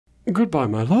Goodbye,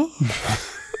 my love.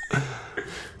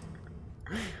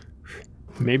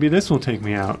 Maybe this will take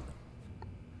me out.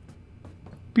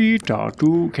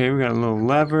 Okay, we got a little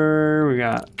lever. We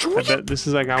got... I bet this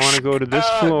is like, I want to go to this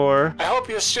floor. I hope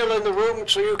you're still in the room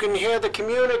so you can hear the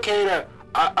communicator.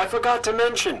 I forgot to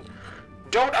mention.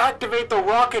 Don't activate the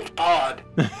rocket pod.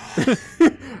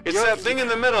 It's that thing in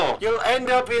the middle. You'll end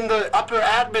up in the upper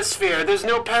atmosphere. There's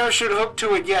no parachute hooked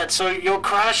to it yet, so you'll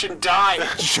crash and die.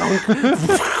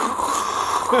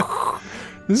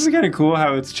 This is kind of cool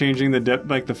how it's changing the depth,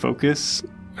 like the focus.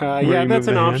 Yeah, that's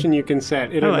an option you can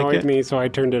set. It annoyed me, so I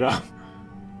turned it off.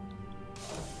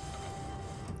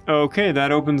 Okay,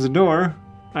 that opens the door.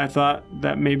 I thought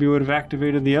that maybe would have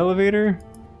activated the elevator.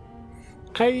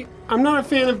 I'm not a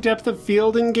fan of depth of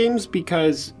field in games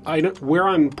because where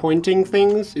I'm pointing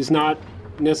things is not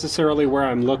necessarily where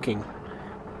I'm looking.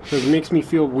 So it makes me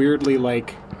feel weirdly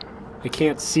like I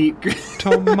can't see.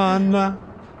 Tomana.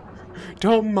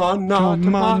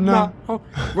 Tomana. Oh,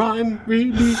 rhyme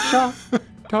really shot.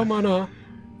 Tomana.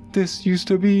 This used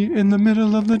to be in the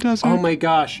middle of the desert. Oh my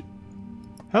gosh.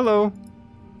 Hello.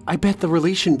 I bet the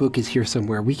relation book is here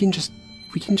somewhere. We can just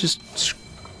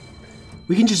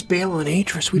bail on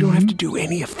Atris. We don't have to do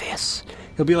any of this.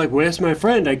 He'll be like, "Where's my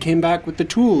friend? I came back with the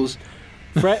tools.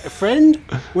 Friend?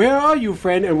 Where are you,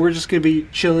 friend?" And we're just going to be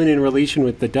chilling in relation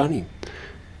with the Dunning.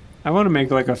 I want to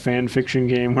make like a fan fiction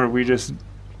game where we just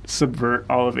subvert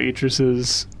all of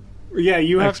Atris's Yeah,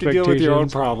 you have to deal with your own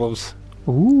problems.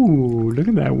 Ooh, look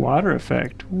at that water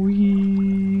effect. Whee.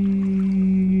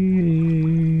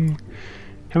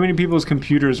 How many people's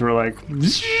computers were like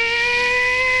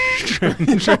trying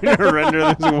to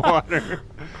render this water?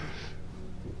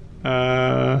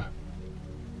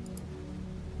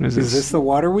 What is this? Is this the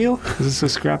water wheel? Is this a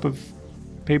scrap of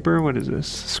paper? What is this?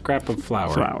 Scrap of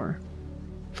flour. Flour.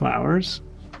 Flowers?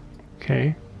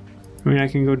 Okay. I mean, I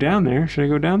can go down there. Should I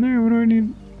go down there? What do I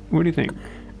need? What do you think?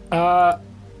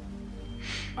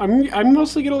 I'm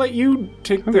mostly gonna let you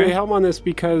take the helm on this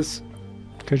because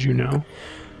you know.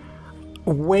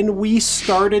 When we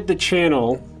started the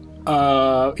channel,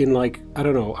 in like, I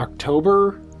don't know,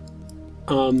 October,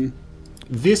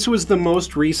 this was the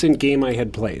most recent game I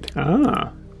had played.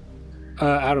 Ah.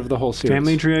 Out of the whole series.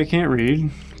 Family tree I can't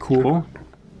read. Cool.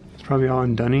 It's probably all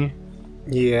in Dunny.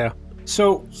 Yeah.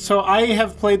 So I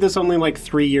have played this only like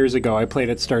 3 years ago. I played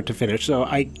it start to finish, so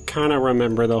I kind of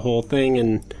remember the whole thing,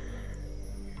 and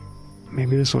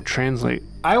maybe this will translate.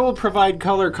 I will provide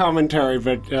color commentary,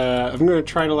 but I'm going to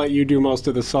try to let you do most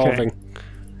of the solving. Okay.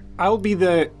 I'll be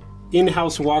the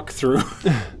in-house walkthrough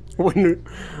when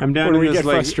I'm down in this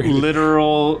like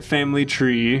literal family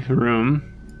tree room.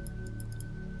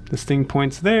 This thing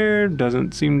points there,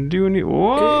 doesn't seem to do any.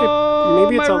 Whoa!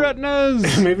 Maybe it's my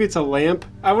retinas. Maybe it's a lamp.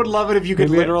 I would love it if you could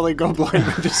literally go blind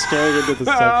by just staring into the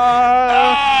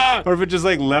sun. Or if it just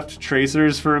like left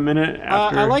tracers for a minute.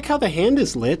 After. I like how the hand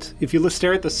is lit. If you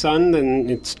stare at the sun, then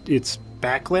it's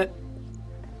backlit.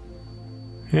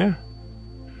 Yeah.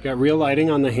 Got real lighting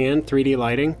on the hand, 3D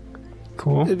lighting.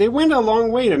 Cool. They went a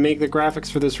long way to make the graphics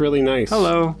for this really nice.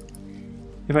 Hello.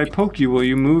 If I poke you, will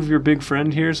you move your big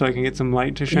friend here so I can get some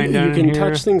light to shine down in here? You can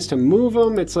touch things to move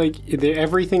them. It's like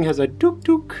everything has a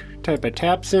tuk-tuk type of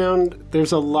tap sound.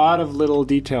 There's a lot of little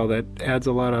detail that adds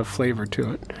a lot of flavor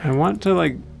to it. I want to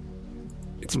like.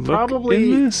 It's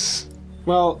probably in this.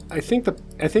 Well, I think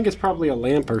it's probably a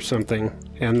lamp or something,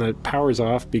 and the power's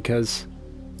off because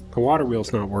the water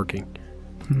wheel's not working.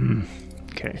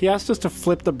 Okay. He asked us to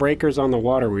flip the breakers on the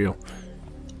water wheel.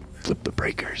 Flip the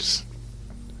breakers.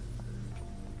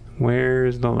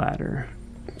 Where's the ladder?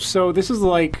 So this is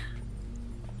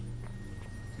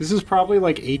probably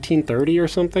like 1830 or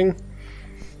something.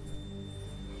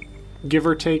 Give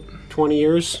or take 20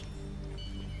 years.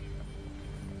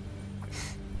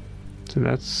 So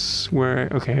that's where,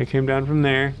 okay, I came down from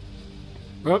there.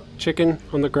 Oh, chicken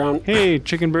on the ground. Hey,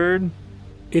 chicken bird.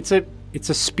 It's a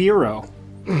Spiro.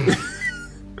 Dun,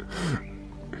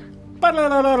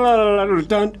 dun,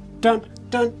 dun,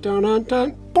 dun,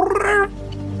 dun.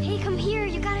 Hey, come here.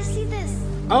 You gotta see this.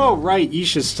 Oh, right.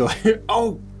 Yeesha's still here.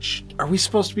 Oh, are we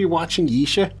supposed to be watching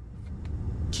Yeesha?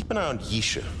 Keep an eye on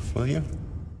Yeesha, will you?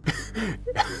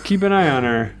 Keep an eye on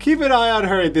her. Keep an eye on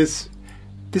her. This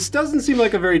doesn't seem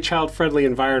like a very child-friendly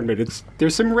environment.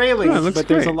 There's some railings, but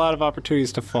there's a lot of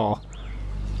opportunities to fall.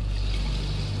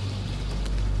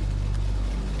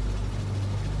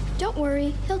 Don't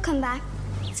worry. He'll come back.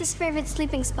 It's his favorite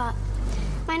sleeping spot.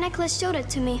 My necklace showed it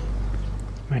to me.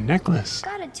 My necklace?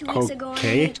 Got it 2 weeks ago on a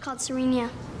page called Serenia.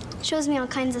 Shows me all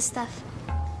kinds of stuff.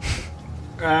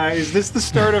 Is this the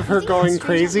start of her going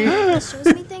crazy? Shows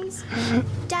me things.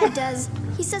 Dad does.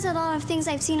 He says a lot of things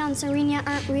I've seen on Serenia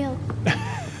aren't real.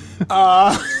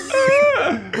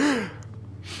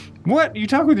 What? You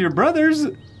talk with your brothers?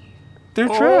 They're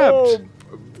trapped.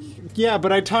 Yeah,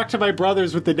 but I talked to my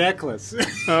brothers with the necklace.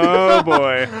 Oh,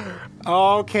 boy.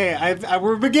 Okay,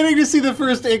 we're beginning to see the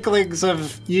first inklings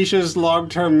of Yeesha's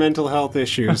long-term mental health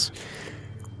issues.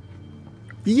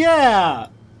 Yeah!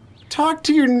 Talk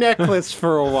to your necklace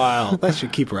for a while. That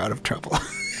should keep her out of trouble.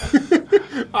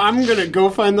 I'm gonna go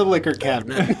find the liquor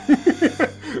cabinet.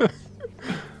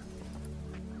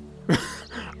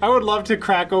 I would love to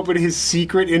crack open his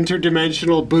secret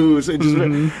interdimensional booze and just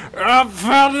I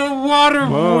found a water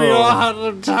wheel. I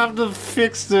had time to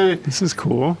fix the... This is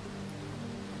cool.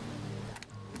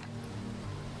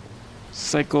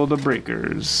 Cycle the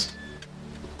breakers.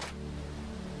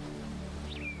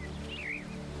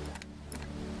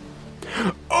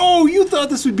 Oh, you thought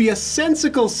this would be a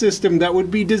sensical system that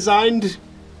would be designed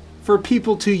for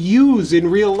people to use in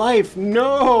real life.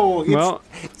 No!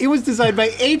 It was designed by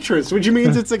Atris, which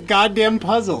means it's a goddamn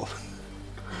puzzle.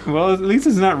 Well, at least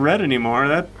it's not red anymore.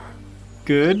 That's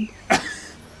good.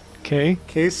 Okay.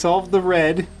 Okay, solve the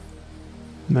red.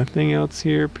 Nothing else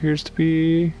here appears to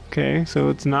be... Okay, so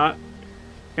it's not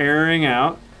airing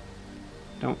out.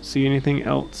 Don't see anything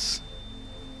else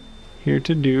here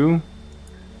to do.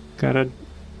 Gotta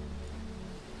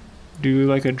do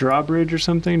like a drawbridge or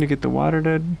something to get the water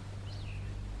to...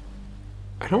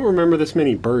 I don't remember this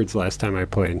many birds last time I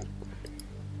played.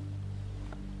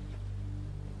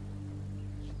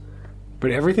 But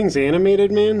everything's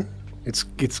animated, man. It's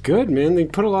good, man. They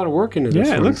put a lot of work into this.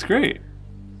 Yeah, one. It looks great.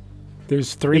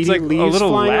 There's 3D it's like leaves a little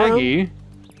flying laggy. around.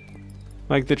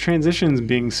 Like the transitions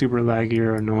being super laggy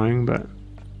or annoying, but...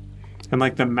 And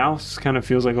like the mouse kind of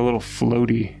feels like a little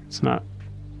floaty. It's not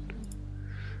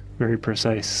very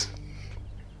precise.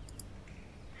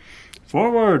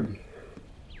 Forward!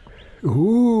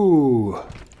 Ooh.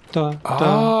 Da, da,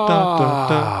 da, da,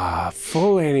 da.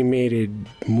 Full animated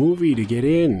movie to get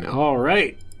in. All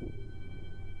right.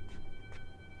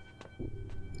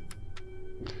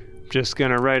 Just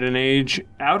gonna write an age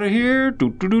out of here.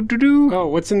 Do, do, do, do, do. Oh,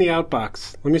 what's in the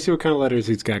outbox? Let me see what kind of letters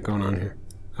he's got going on here.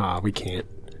 We can't.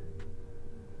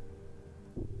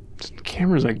 The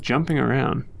camera's like jumping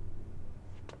around.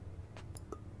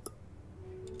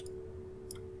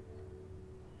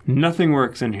 Nothing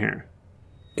works in here.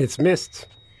 It's Myst.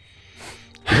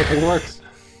 Nothing works.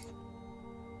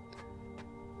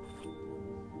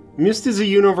 Myst is a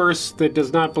universe that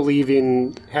does not believe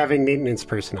in having maintenance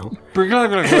personnel.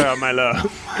 My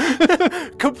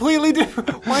love. Completely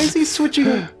different. Why is he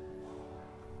switching?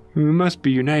 We must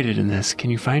be united in this. Can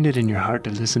you find it in your heart to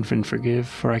listen and forgive?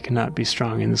 For I cannot be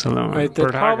strong in this alone. Right,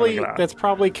 that's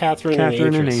probably Catherine and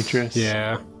Atris.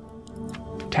 Yeah.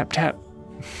 Tap, tap.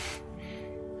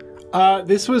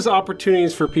 This was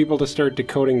opportunities for people to start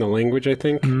decoding the language, I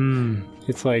think.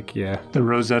 It's like, yeah. The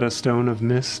Rosetta Stone of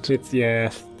Myst. Yeah,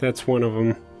 that's one of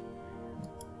them.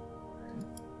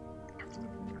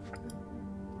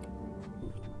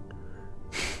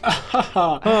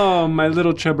 Oh, my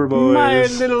little chubber boys. My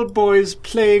little boys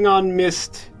playing on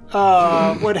Myst.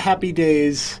 What happy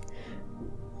days.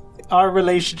 Our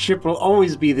relationship will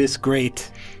always be this great.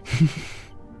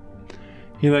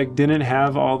 He like didn't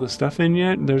have all the stuff in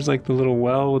yet. There's like the little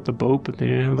well with the boat, but they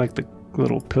didn't have like the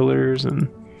little pillars and...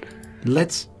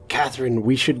 Catherine,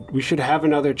 we should have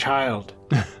another child.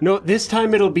 No, this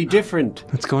time it'll be different.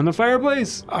 Let's go in the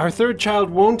fireplace. Our third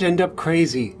child won't end up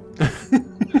crazy.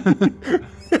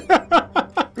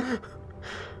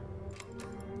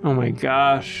 Oh my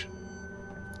gosh.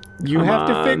 You have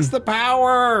to fix the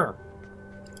power.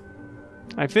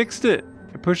 I fixed it.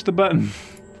 I pushed the button.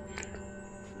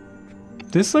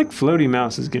 This like floaty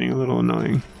mouse is getting a little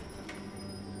annoying.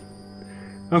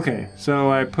 Okay, so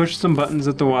I pushed some buttons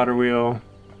at the water wheel,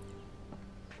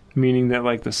 meaning that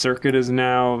like the circuit is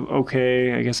now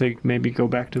okay. I guess I maybe go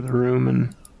back to the room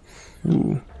and...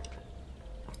 Ooh.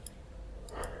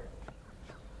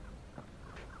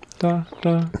 Da,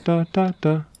 da, da, da,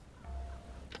 da.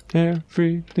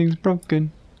 Everything's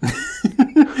broken.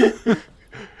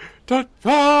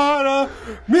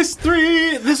 Myst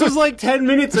 3! This was like 10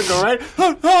 minutes ago, right?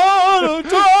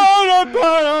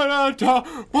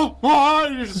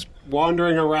 You're just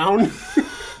wandering around.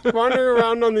 Wandering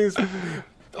around on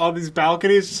all these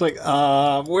balconies, just like,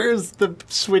 where's the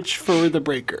switch for the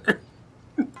breaker?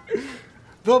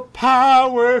 The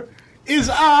power is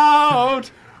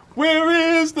out!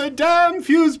 Where is the damn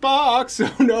fuse box?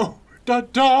 Oh no. Da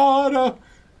da da.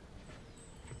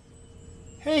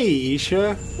 Hey,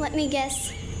 Yeesha. Let me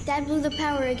guess. Dad blew the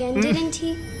power again, didn't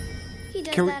he? He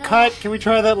does Can we that cut? Can we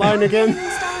try that line again?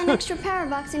 Install an extra power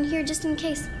box in here just in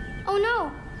case. Oh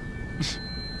no!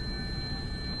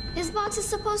 His box is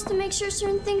supposed to make sure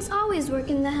certain things always work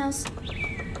in the house.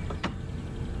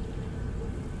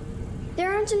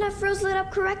 There aren't enough rows lit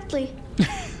up correctly.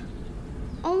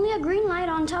 Only a green light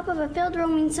on top of a failed row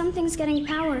means something's getting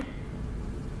power.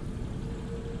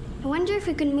 I wonder if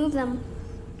we could move them.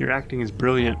 Your acting is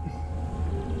brilliant.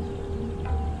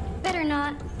 Better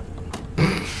not.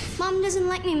 Mom doesn't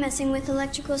like me messing with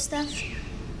electrical stuff.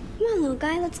 Come on, little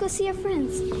guy, let's go see our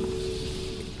friends.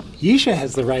 Yeesha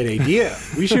has the right idea.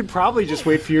 We should probably just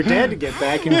wait for your dad to get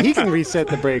back and he can reset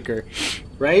the breaker.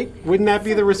 Right? Wouldn't that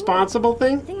be the responsible I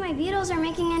thing? think my beetles are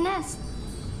making a nest.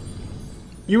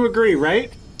 You agree,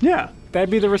 right? Yeah.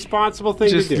 That'd be the responsible thing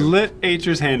Just to do. let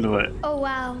Aters handle it. Oh,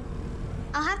 wow.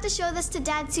 I'll have to show this to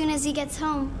Dad soon as he gets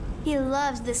home. He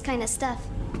loves this kind of stuff.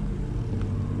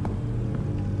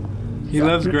 He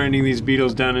loves grinding these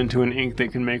beetles down into an ink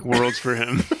that can make worlds for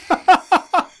him.